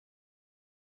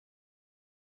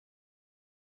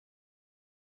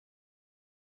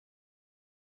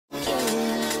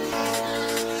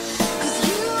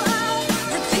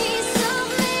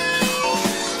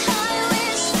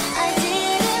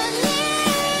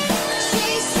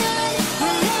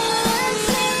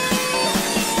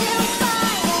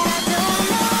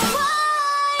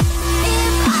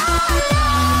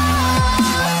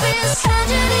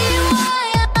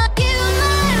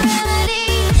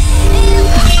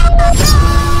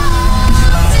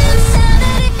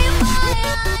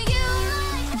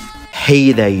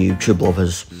Hey there YouTube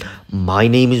lovers, my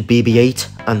name is BB8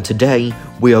 and today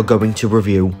we are going to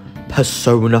review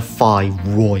Persona 5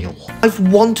 Royal. I've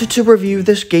wanted to review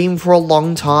this game for a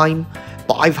long time,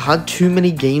 but I've had too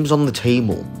many games on the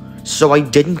table, so I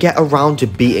didn't get around to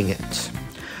beating it.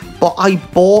 But I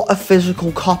bought a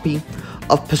physical copy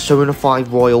of Persona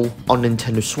 5 Royal on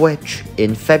Nintendo Switch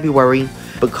in February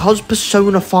because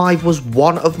Persona 5 was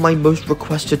one of my most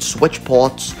requested Switch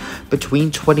ports between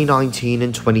 2019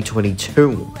 and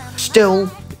 2022.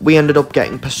 Still, we ended up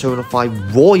getting Persona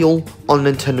 5 Royal on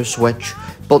Nintendo Switch,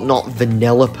 but not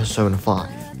vanilla Persona 5.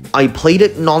 I played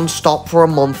it non-stop for a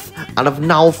month and have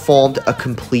now formed a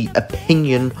complete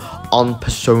opinion on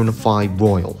Persona 5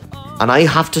 Royal. And I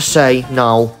have to say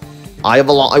now, I have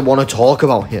a lot I want to talk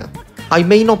about here. I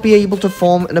may not be able to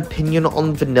form an opinion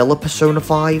on vanilla Persona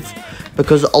 5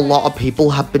 because a lot of people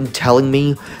have been telling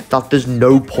me that there's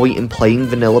no point in playing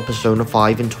vanilla Persona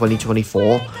 5 in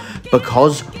 2024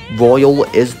 because Royal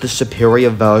is the superior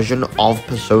version of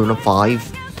Persona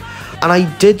 5. And I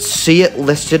did see it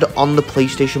listed on the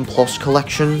PlayStation Plus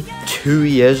collection 2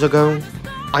 years ago.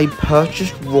 I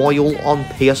purchased Royal on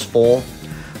PS4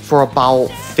 for about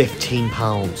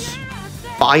 £15.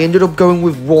 But I ended up going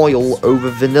with Royal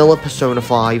over vanilla Persona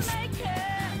 5,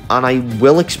 and I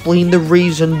will explain the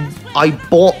reason I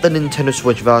bought the Nintendo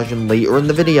Switch version later in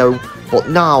the video, but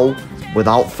now,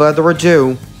 without further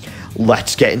ado,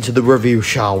 let's get into the review,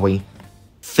 shall we?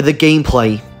 For the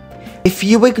gameplay, if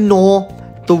you ignore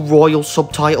the Royal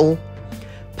subtitle,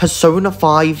 Persona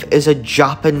 5 is a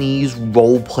Japanese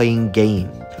role-playing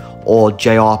game, or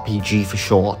JRPG for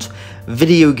short,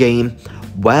 video game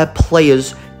where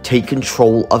players take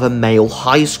control of a male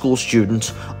high school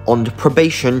student under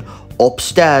probation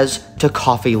upstairs to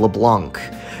Cafe LeBlanc,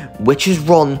 which is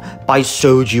run by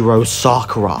Sojiro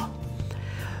Sakura.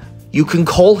 You can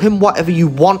call him whatever you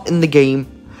want in the game,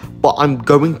 but I'm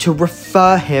going to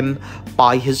refer him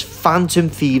by his Phantom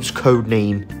Thieves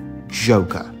codename,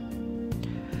 Joker.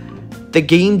 The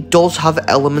game does have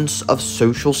elements of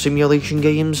social simulation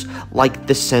games like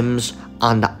The Sims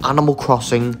and Animal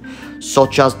Crossing,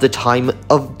 such as the time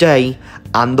of day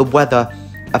and the weather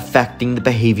affecting the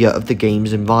behaviour of the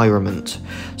game's environment,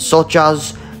 such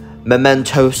as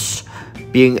Mementos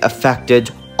being affected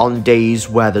on days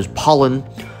where there's pollen,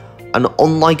 and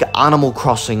unlike Animal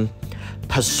Crossing,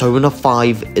 Persona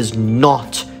 5 is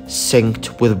not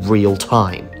synced with real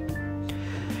time.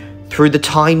 Through the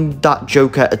time that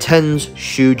Joker attends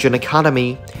Shujin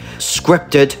Academy,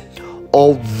 scripted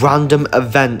or random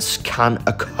events can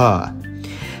occur.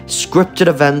 Scripted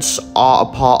events are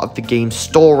a part of the game's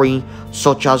story,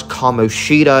 such as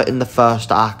Kamoshida in the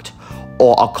first act,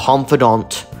 or a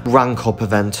confidant rank up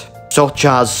event, such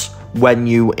as when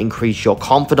you increase your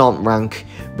confidant rank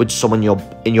with someone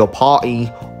in your party,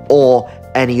 or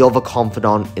any other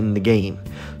confidant in the game,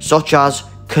 such as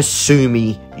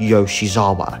Kasumi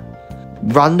Yoshizawa.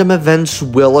 Random events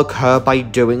will occur by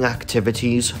doing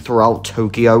activities throughout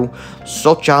Tokyo,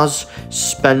 such as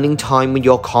spending time with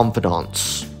your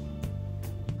confidants.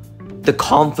 The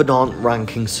confidant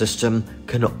ranking system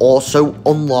can also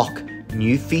unlock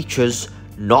new features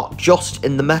not just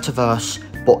in the metaverse,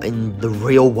 but in the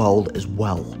real world as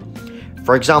well.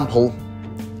 For example,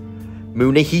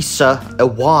 Munehisa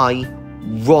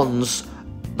Iwai runs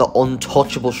the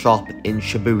Untouchable shop in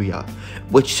Shibuya,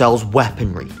 which sells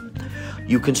weaponry.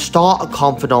 You can start a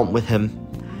confidant with him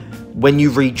when you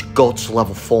reach Guts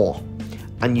level 4,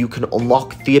 and you can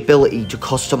unlock the ability to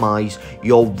customize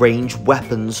your ranged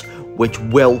weapons, which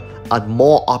will add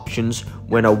more options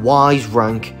when a Wise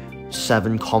rank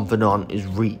 7 confidant is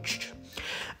reached.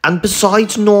 And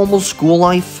besides normal school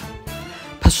life,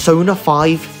 Persona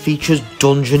 5 features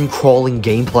dungeon crawling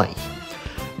gameplay,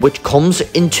 which comes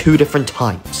in 2 different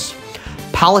types,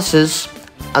 palaces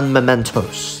and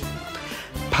mementos.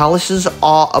 Palaces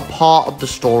are a part of the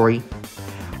story,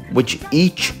 which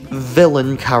each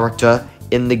villain character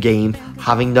in the game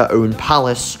having their own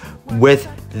palace with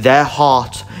their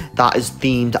heart that is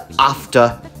themed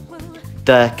after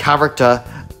their character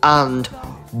and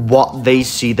what they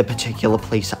see the particular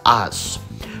place as.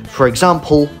 For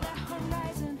example,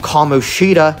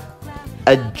 Kamoshida,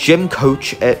 a gym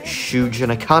coach at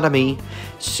Shujin Academy,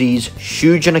 sees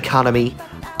Shujin Academy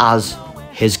as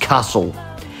his castle.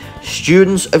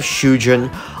 Students of Shujin,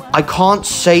 I can't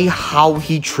say how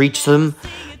he treats them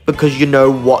because you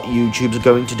know what YouTube's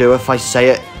going to do if I say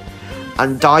it,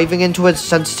 and diving into a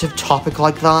sensitive topic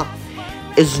like that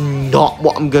is not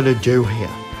what I'm gonna do here.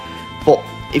 But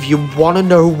if you want to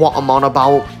know what I'm on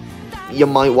about, you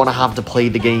might want to have to play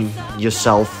the game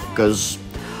yourself because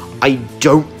I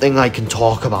don't think I can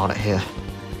talk about it here.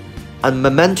 And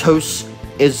Mementos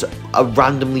is a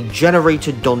randomly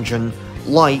generated dungeon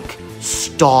like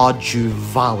Stardew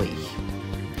Valley,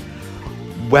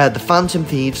 where the Phantom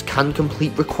Thieves can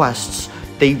complete requests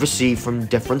they receive from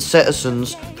different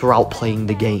citizens throughout playing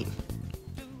the game.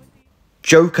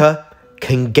 Joker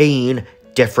can gain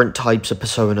different types of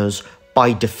personas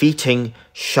by defeating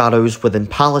shadows within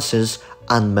palaces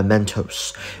and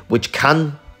mementos, which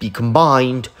can be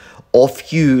combined or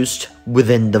fused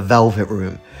within the Velvet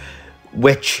Room,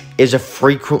 which is a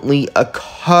frequently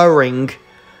occurring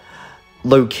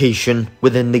location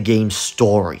within the game's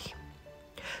story.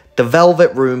 The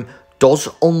Velvet Room does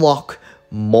unlock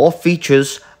more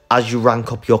features as you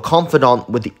rank up your confidant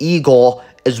with Igor,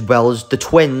 as well as the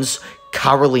twins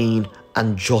Caroline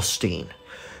and Justine,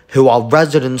 who are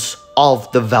residents of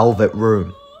the Velvet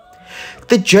Room.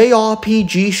 The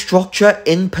JRPG structure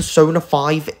in Persona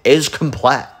 5 is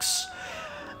complex,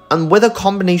 and with a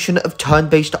combination of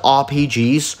turn-based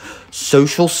RPGs,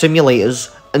 social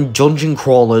simulators, and dungeon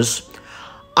crawlers,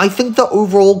 I think the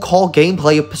overall core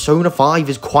gameplay of Persona 5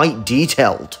 is quite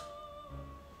detailed.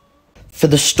 For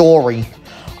the story,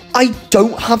 I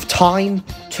don't have time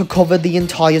to cover the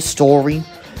entire story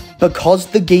because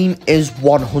the game is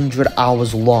 100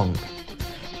 hours long,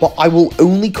 but I will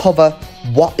only cover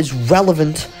what is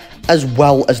relevant as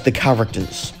well as the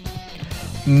characters.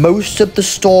 Most of the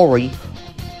story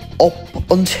up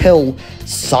until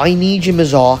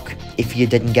Sainijima's arc, if you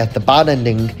didn't get the bad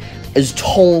ending, is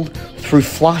told through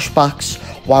flashbacks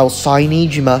while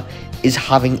Sainijima is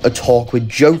having a talk with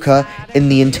Joker in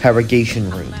the interrogation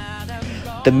room.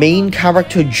 The main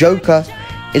character, Joker,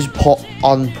 is put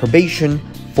on probation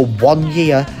for 1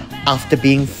 year after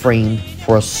being framed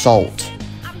for assault.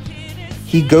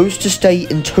 He goes to stay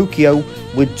in Tokyo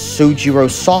with Sojiro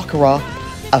Sakura,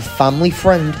 a family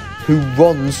friend who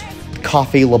runs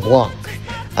Cafe LeBlanc,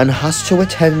 and has to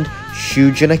attend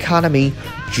Shujin Academy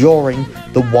during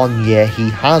the 1 year he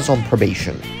has on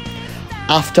probation.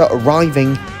 After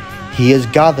arriving, he is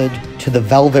gathered to the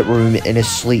Velvet Room in his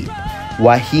sleep,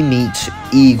 where he meets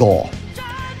Igor,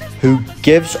 who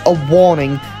gives a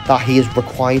warning that he is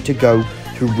required to go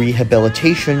through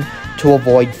rehabilitation to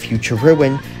avoid future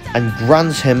ruin, and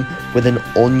grants him with an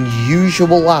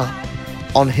unusual app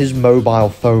on his mobile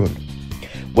phone,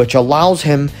 which allows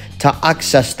him to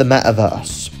access the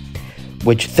metaverse,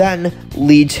 which then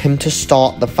leads him to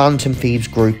start the Phantom Thieves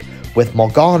group with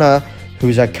Morgana,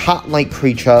 who's a cat-like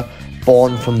creature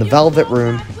born from the Velvet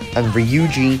Room, and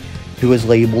Ryuji, who is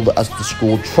labelled as the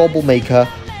school troublemaker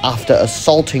after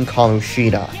assaulting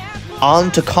Kamoshida,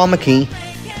 and Takamaki,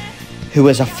 who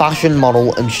is a fashion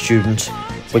model and student,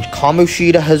 which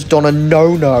Kamoshida has done a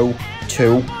no-no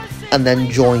to, and then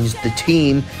joins the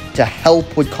team to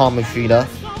help with Kamoshida.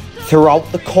 Throughout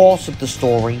the course of the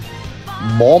story,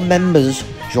 more members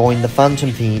join the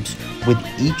Phantom Thieves, with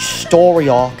each story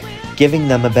arc giving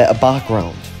them a bit of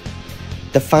background.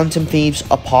 The Phantom Thieves,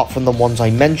 apart from the ones I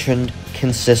mentioned,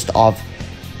 consist of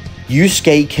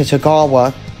Yusuke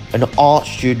Kitagawa, an art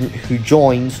student who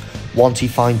joins once he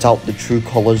finds out the true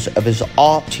colours of his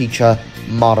art teacher,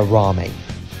 Madarame.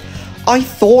 I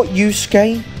thought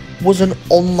Yusuke was an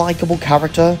unlikable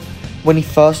character when he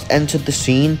first entered the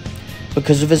scene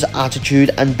because of his attitude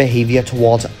and behaviour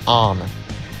towards Anne,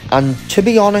 and to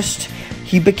be honest,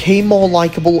 he became more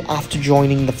likable after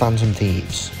joining the Phantom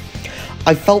Thieves.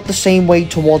 I felt the same way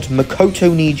towards Makoto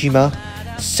Nijima,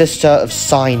 sister of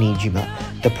Sai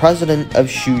Nijima, the president of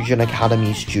Shujin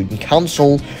Academy Student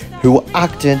Council, who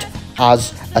acted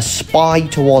as a spy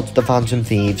towards the Phantom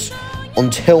Thieves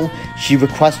until she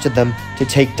requested them to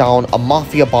take down a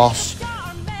mafia boss,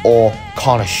 or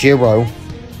Kaneshiro.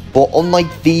 But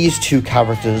unlike these two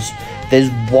characters, there's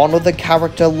one other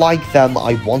character like them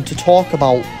I want to talk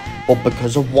about, but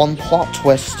because of one plot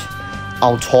twist,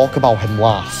 I'll talk about him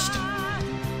last.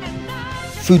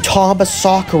 Futaba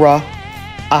Sakura,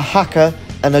 a hacker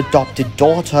and adopted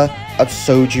daughter of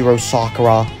Sojiro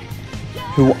Sakura,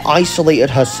 who isolated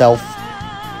herself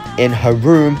in her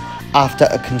room after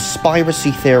a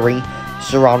conspiracy theory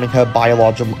surrounding her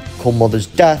biological mother's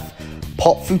death,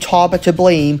 put Futaba to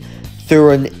blame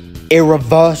through an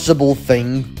irreversible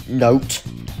thing note.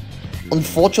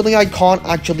 Unfortunately, I can't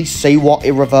actually say what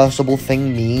irreversible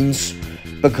thing means,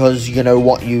 because you know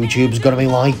what YouTube's gonna be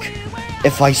like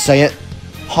if I say it.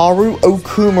 Haru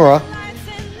Okumura,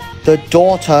 the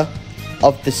daughter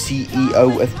of the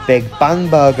CEO of Big Bang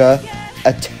Burger,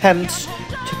 attempts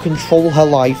to control her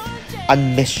life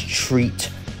and mistreat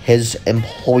his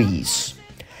employees.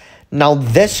 Now,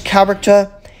 this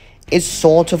character is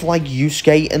sort of like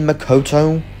Yusuke and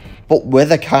Makoto, but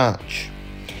with a catch.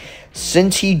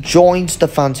 Since he joins the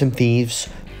Phantom Thieves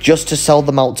just to sell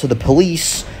them out to the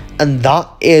police, and that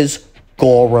is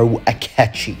Goro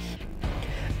Akechi,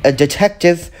 a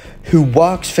detective who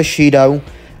works for Shido,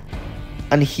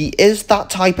 and he is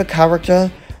that type of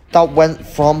character that went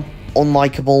from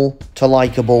unlikable to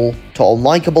likable to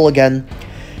unlikable again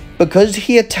because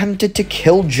he attempted to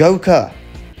kill Joker.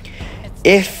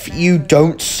 If you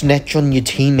don't snitch on your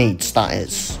teammates, that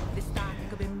is.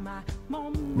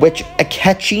 Which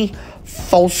Akechi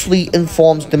falsely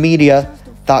informs the media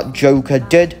that Joker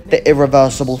did the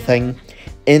irreversible thing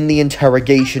in the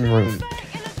interrogation room,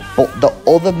 but the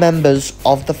other members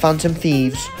of the Phantom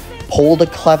Thieves pulled a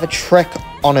clever trick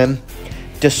on him,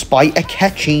 despite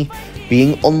Akechi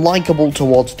being unlikable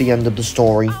towards the end of the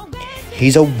story.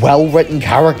 He's a well-written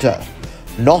character,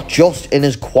 not just in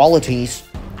his qualities,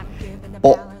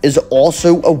 but is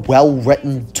also a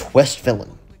well-written twist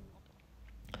villain.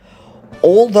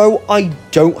 Although I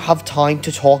don't have time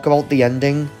to talk about the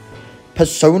ending,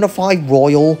 Persona 5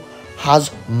 Royal has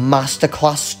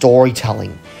masterclass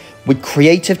storytelling, with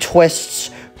creative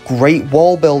twists, great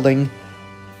world building,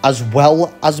 as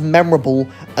well as memorable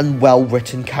and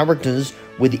well-written characters,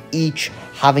 with each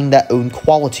having their own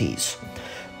qualities.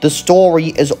 The story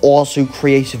is also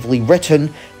creatively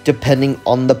written depending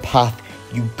on the path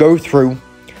you go through,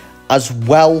 as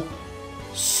well,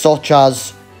 such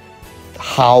as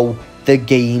how the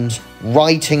game's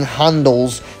writing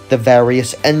handles the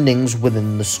various endings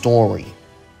within the story.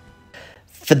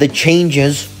 For the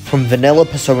changes from Vanilla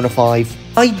Persona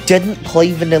 5, I didn't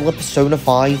play Vanilla Persona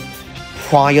 5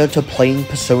 prior to playing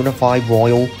Persona 5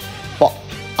 Royal, but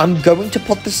I'm going to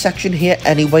put this section here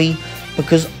anyway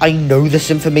because I know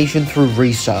this information through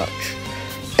research,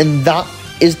 and that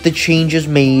is the changes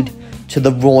made to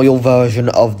the Royal version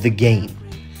of the game.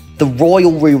 The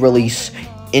Royal re-release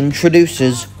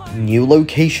introduces new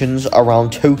locations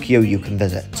around Tokyo you can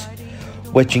visit,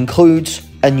 which includes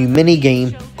a new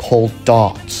minigame called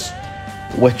Darts,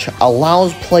 which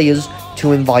allows players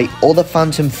to invite other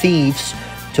Phantom Thieves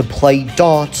to play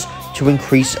darts to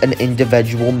increase an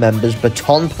individual member's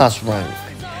baton pass rank.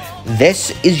 This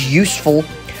is useful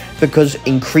because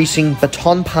increasing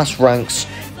baton pass ranks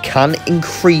can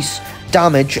increase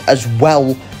damage as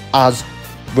well as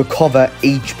recover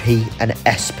HP and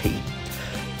SP.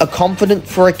 A confidant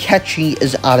for Akechi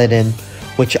is added in,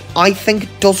 which I think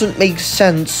doesn't make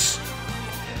sense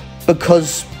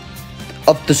because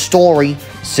of the story,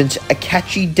 since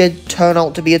Akechi did turn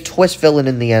out to be a twist villain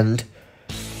in the end.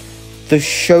 The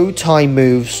Showtime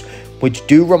moves, which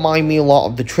do remind me a lot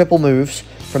of the triple moves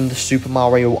from the Super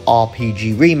Mario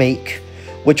RPG remake,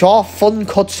 which are fun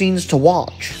cutscenes to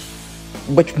watch,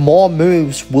 which more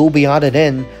moves will be added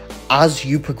in as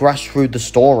you progress through the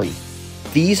story.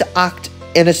 These act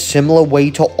in a similar way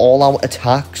to all-out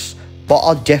attacks, but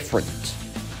are different.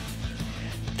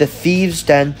 The Thieves'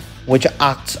 Den, which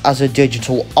acts as a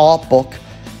digital art book,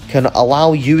 can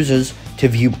allow users to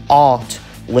view art,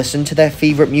 listen to their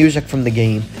favourite music from the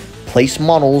game, place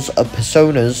models of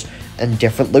personas and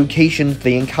different locations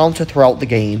they encounter throughout the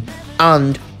game,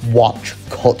 and watch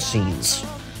cutscenes.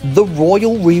 The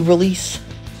Royal re-release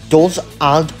does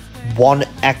add one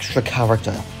extra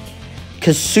character,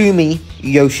 Kasumi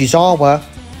Yoshizawa,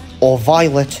 or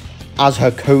Violet as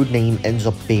her codename ends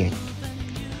up being.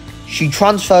 She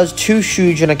transfers to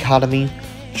Shujin Academy,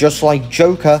 just like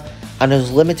Joker, and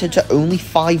is limited to only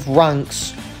 5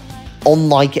 ranks,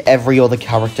 unlike every other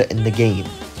character in the game.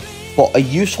 But a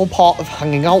useful part of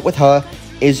hanging out with her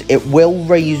is it will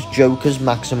raise Joker's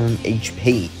maximum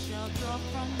HP.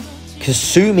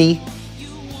 Kasumi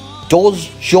does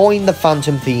join the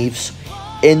Phantom Thieves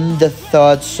in the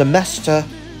 3rd semester,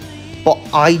 but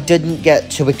I didn't get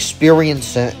to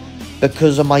experience it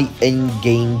because of my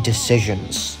in-game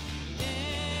decisions.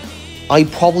 I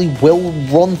probably will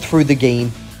run through the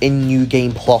game in New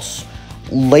Game Plus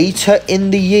later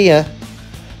in the year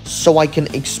so I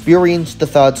can experience the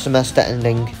 3rd semester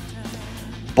ending,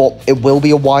 but it will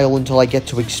be a while until I get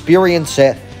to experience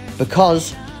it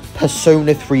because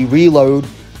Persona 3 Reload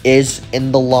is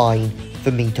in the line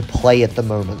for me to play at the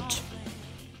moment.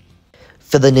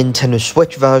 For the Nintendo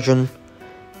Switch version,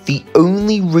 the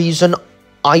only reason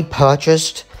I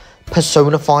purchased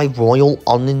Persona 5 Royal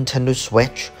on Nintendo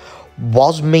Switch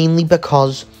was mainly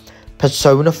because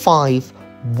Persona 5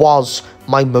 was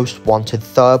my most wanted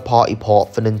third-party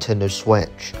port for Nintendo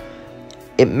Switch.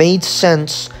 It made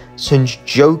sense since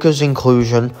Joker's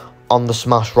inclusion on the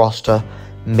Smash roster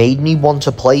made me want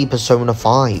to play Persona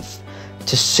 5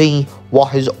 to see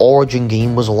what his origin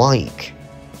game was like.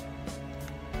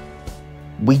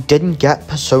 We didn't get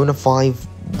Persona 5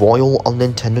 Royal on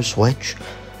Nintendo Switch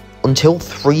until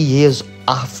 3 years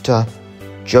after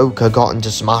Joker got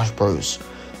into Smash Bros,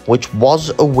 which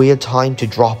was a weird time to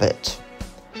drop it.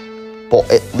 but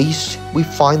at least we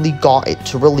finally got it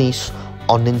to release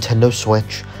on Nintendo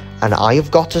Switch, and I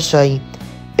have got to say,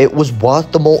 it was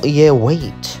worth the multi-year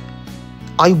wait.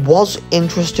 I was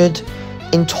interested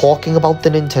in talking about the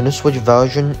Nintendo Switch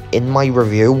version in my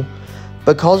review,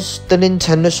 because the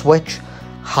Nintendo Switch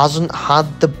hasn't had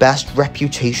the best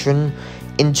reputation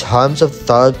in terms of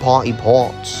third-party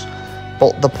ports,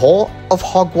 but the port of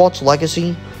Hogwarts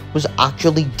Legacy was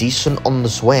actually decent on the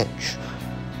Switch.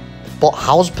 But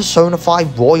how's Persona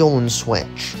 5 Royal on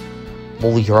Switch?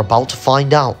 Well, you're about to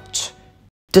find out.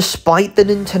 Despite the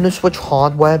Nintendo Switch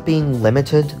hardware being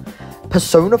limited,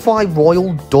 Persona 5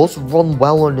 Royal does run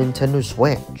well on Nintendo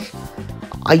Switch,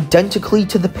 identically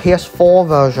to the PS4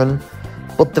 version,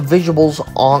 but the visuals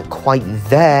aren't quite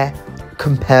there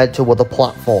compared to other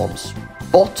platforms.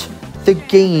 But the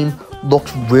game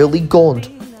looks really good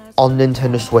on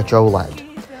Nintendo Switch OLED,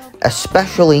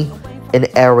 especially in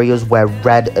areas where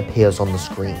red appears on the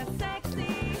screen.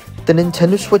 The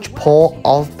Nintendo Switch port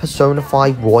of Persona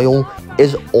 5 Royal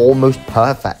is almost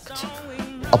perfect,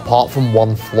 apart from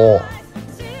one flaw.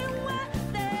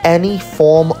 Any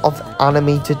form of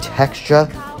animated texture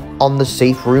on the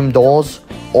safe room doors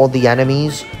or the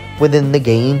enemies within the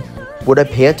game would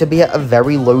appear to be at a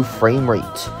very low frame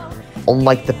rate,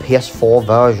 unlike the PS4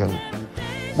 version,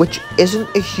 which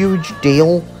isn't a huge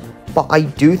deal, but I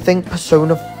do think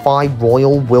Persona 5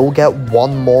 Royal will get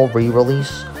one more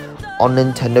re-release on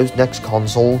Nintendo's next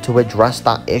console to address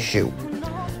that issue,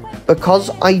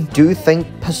 because I do think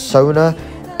Persona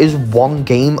is one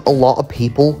game a lot of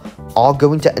people are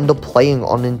going to end up playing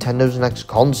on Nintendo's next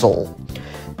console.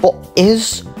 But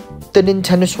is the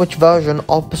Nintendo Switch version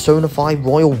of Persona 5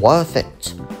 Royal worth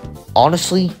it?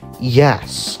 Honestly,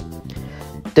 yes.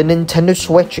 The Nintendo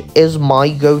Switch is my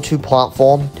go-to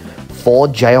platform for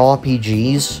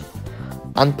JRPGs,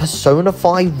 and Persona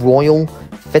 5 Royal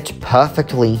fits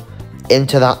perfectly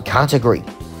into that category.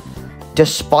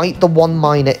 Despite the one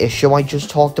minor issue I just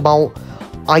talked about,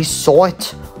 I saw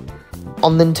it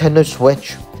on Nintendo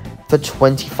Switch for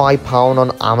 £25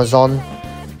 on Amazon,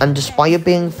 and despite it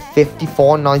being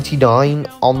 $54.99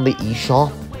 on the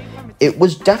eShop, it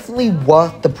was definitely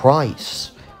worth the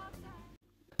price.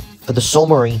 For the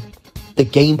summary, the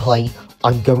gameplay,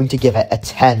 I'm going to give it a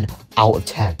 10 out of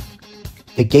 10.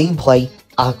 The gameplay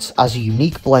acts as a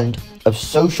unique blend of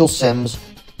social sims,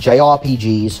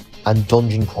 JRPGs, and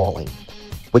dungeon crawling,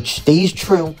 which stays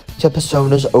true to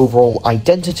Persona's overall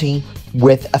identity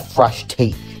with a fresh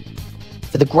take.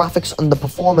 For the graphics and the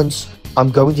performance, I'm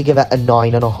going to give it a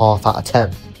 9.5 out of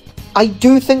 10. I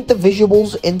do think the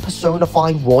visuals in Persona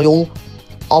 5 Royal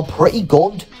are pretty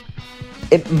good.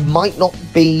 It might not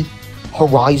be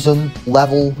Horizon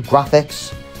level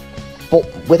graphics, but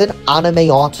with an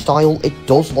anime art style, it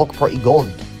does look pretty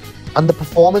good. And the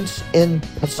performance in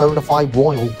Persona 5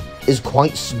 Royal is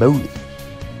quite smooth,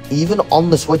 even on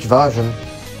the Switch version,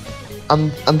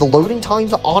 and the loading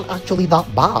times aren't actually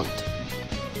that bad.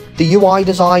 The UI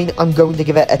design, I'm going to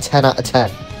give it a 10 out of 10.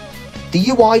 The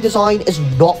UI design is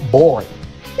not boring.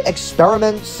 It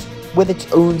experiments with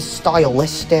its own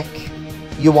stylistic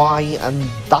UI, and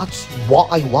that's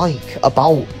what I like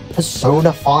about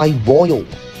Persona 5 Royal.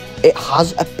 It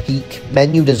has a peak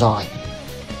menu design.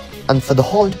 And for the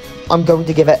HUD, I'm going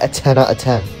to give it a 10 out of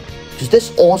 10. Because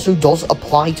this also does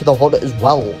apply to the HUD as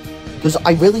well, because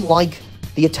I really like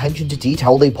the attention to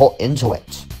detail they put into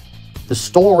it. The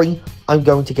story, I'm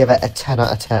going to give it a 10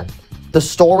 out of 10. The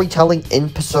storytelling in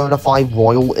Persona 5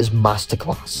 Royal is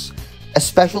masterclass,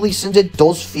 especially since it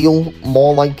does feel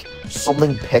more like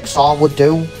something Pixar would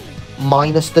do,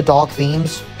 minus the dark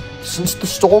themes, since the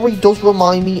story does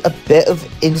remind me a bit of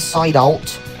Inside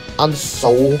Out and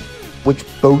Soul, which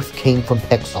both came from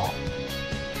Pixar.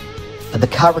 For the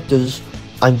characters,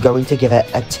 I'm going to give it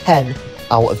a 10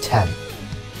 out of 10.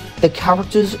 The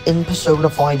characters in Persona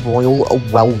 5 Royal are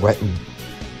well written,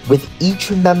 with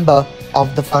each member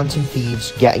of the Phantom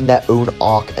Thieves getting their own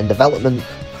arc and development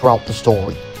throughout the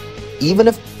story. Even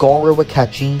if Goro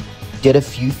Akechi did a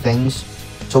few things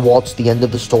towards the end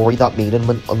of the story that made him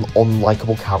an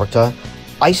unlikable character,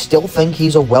 I still think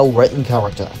he's a well-written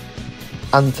character.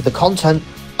 And for the content,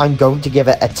 I'm going to give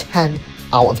it a 10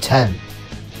 out of 10.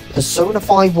 Persona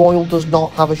 5 Royal does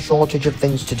not have a shortage of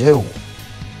things to do.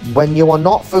 When you are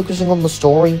not focusing on the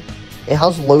story, it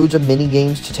has loads of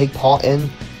mini-games to take part in,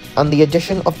 and the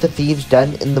addition of the Thieves'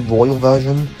 Den in the Royal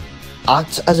version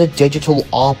acts as a digital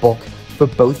art book for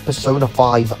both Persona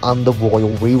 5 and the Royal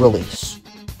re-release.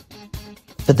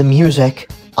 For the music,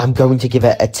 I'm going to give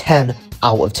it a 10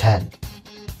 out of 10.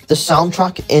 The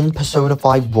soundtrack in Persona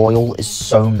 5 Royal is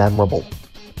so memorable.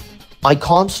 I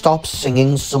can't stop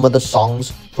singing some of the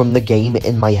songs from the game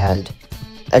in my head.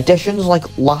 Additions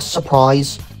like Last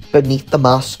Surprise, Beneath the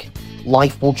Mask,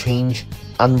 Life Will Change,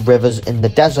 and Rivers in the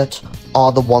Desert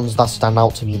are the ones that stand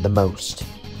out to me the most.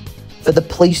 For the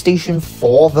PlayStation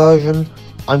 4 version,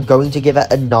 I'm going to give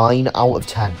it a 9 out of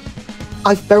 10.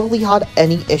 I've barely had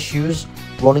any issues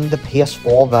running the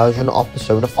PS4 version of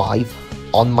Persona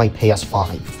 5 on my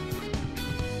PS5.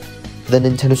 For the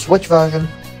Nintendo Switch version,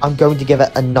 I'm going to give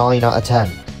it a 9 out of 10.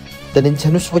 The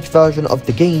Nintendo Switch version of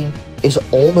the game is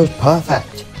almost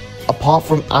perfect, apart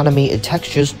from animated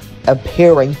textures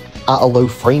appearing at a low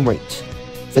frame rate.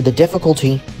 For the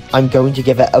difficulty, I'm going to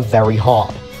give it a very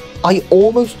hard. I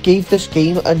almost gave this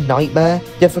game a nightmare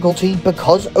difficulty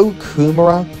because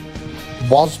Okumura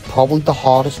was probably the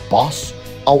hardest boss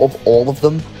out of all of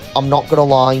them. I'm not gonna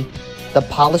lie, the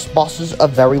palace bosses are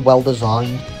very well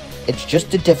designed. It's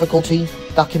just the difficulty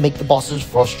that can make the bosses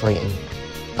frustrating.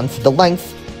 And for the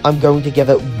length, I'm going to give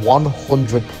it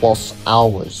 100 plus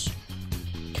hours.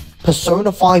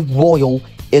 Persona 5 Royal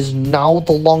is now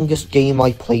the longest game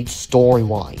I played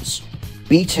story-wise,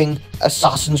 beating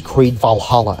Assassin's Creed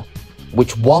Valhalla,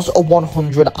 which was a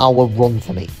 100-hour run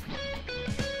for me.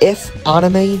 If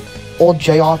anime or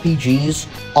JRPGs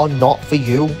are not for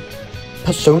you,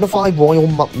 Persona 5 Royal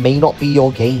may not be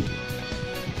your game.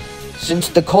 Since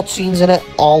the cutscenes in it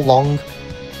are long,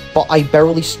 but I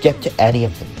barely skipped any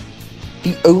of them.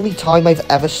 The only time I've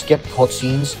ever skipped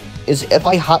cutscenes is if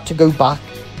I had to go back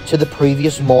to the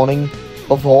previous morning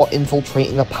before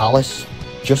infiltrating a palace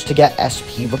just to get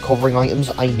SP recovering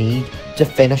items I need to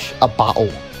finish a battle.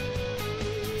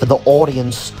 For the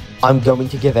audience, I'm going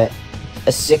to give it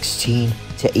a 16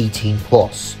 to 18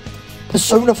 plus.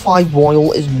 Persona 5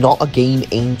 Royal is not a game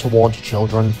aimed towards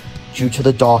children due to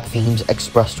the dark themes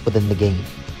expressed within the game.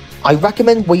 I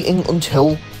recommend waiting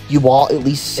until you are at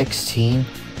least 16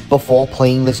 before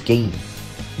playing this game.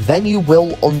 Then you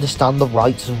will understand the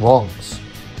rights and wrongs.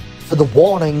 For the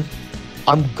warning,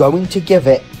 I'm going to give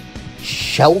it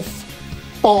shelf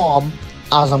bomb,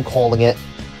 as I'm calling it,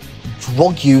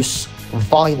 drug use,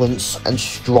 violence, and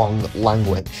strong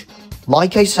language.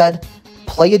 Like I said,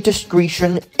 player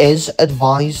discretion is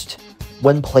advised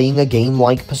when playing a game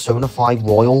like Persona 5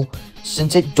 Royal,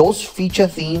 since it does feature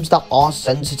themes that are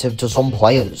sensitive to some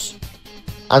players.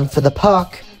 And for the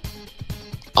perk,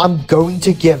 I'm going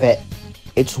to give it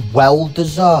its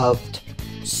well-deserved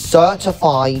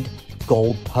certified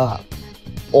gold perk.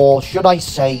 Or should I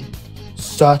say,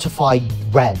 certified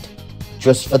red,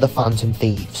 just for the Phantom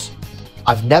Thieves.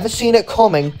 I've never seen it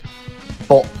coming,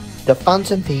 but the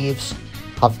Phantom Thieves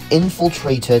have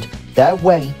infiltrated their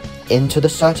way into the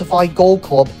Certified Gold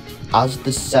Club as the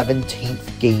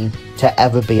 17th game to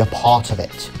ever be a part of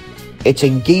it. Its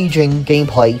engaging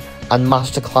gameplay and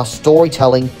masterclass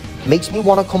storytelling makes me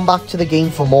want to come back to the game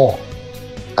for more.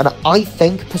 And I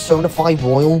think Persona 5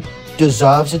 Royal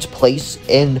deserves its place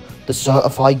in the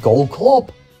Certified Gold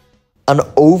Club. And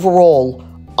overall,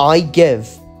 I give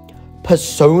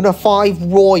Persona 5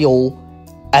 Royal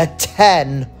a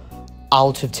 10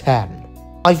 out of 10.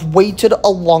 I've waited a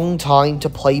long time to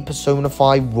play Persona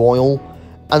 5 Royal,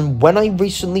 and when I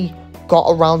recently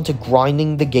got around to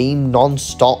grinding the game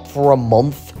non-stop for a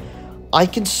month, I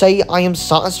can say I am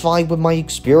satisfied with my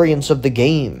experience of the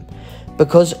game,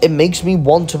 because it makes me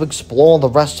want to explore the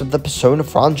rest of the Persona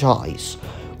franchise,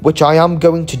 which I am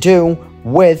going to do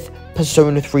with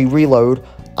Persona 3 Reload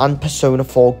and Persona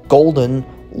 4 Golden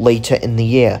later in the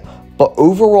year. But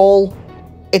overall,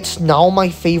 it's now my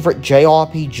favourite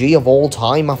JRPG of all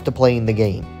time after playing the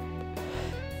game.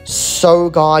 So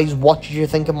guys, what did you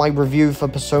think of my review for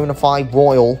Persona 5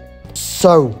 Royal?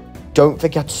 So, don't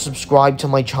forget to subscribe to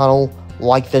my channel,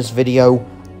 like this video,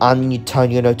 and you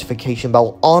turn your notification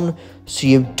bell on so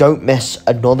you don't miss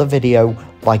another video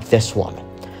like this one.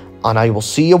 And I will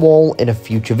see you all in a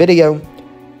future video.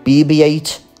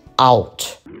 BB8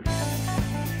 out.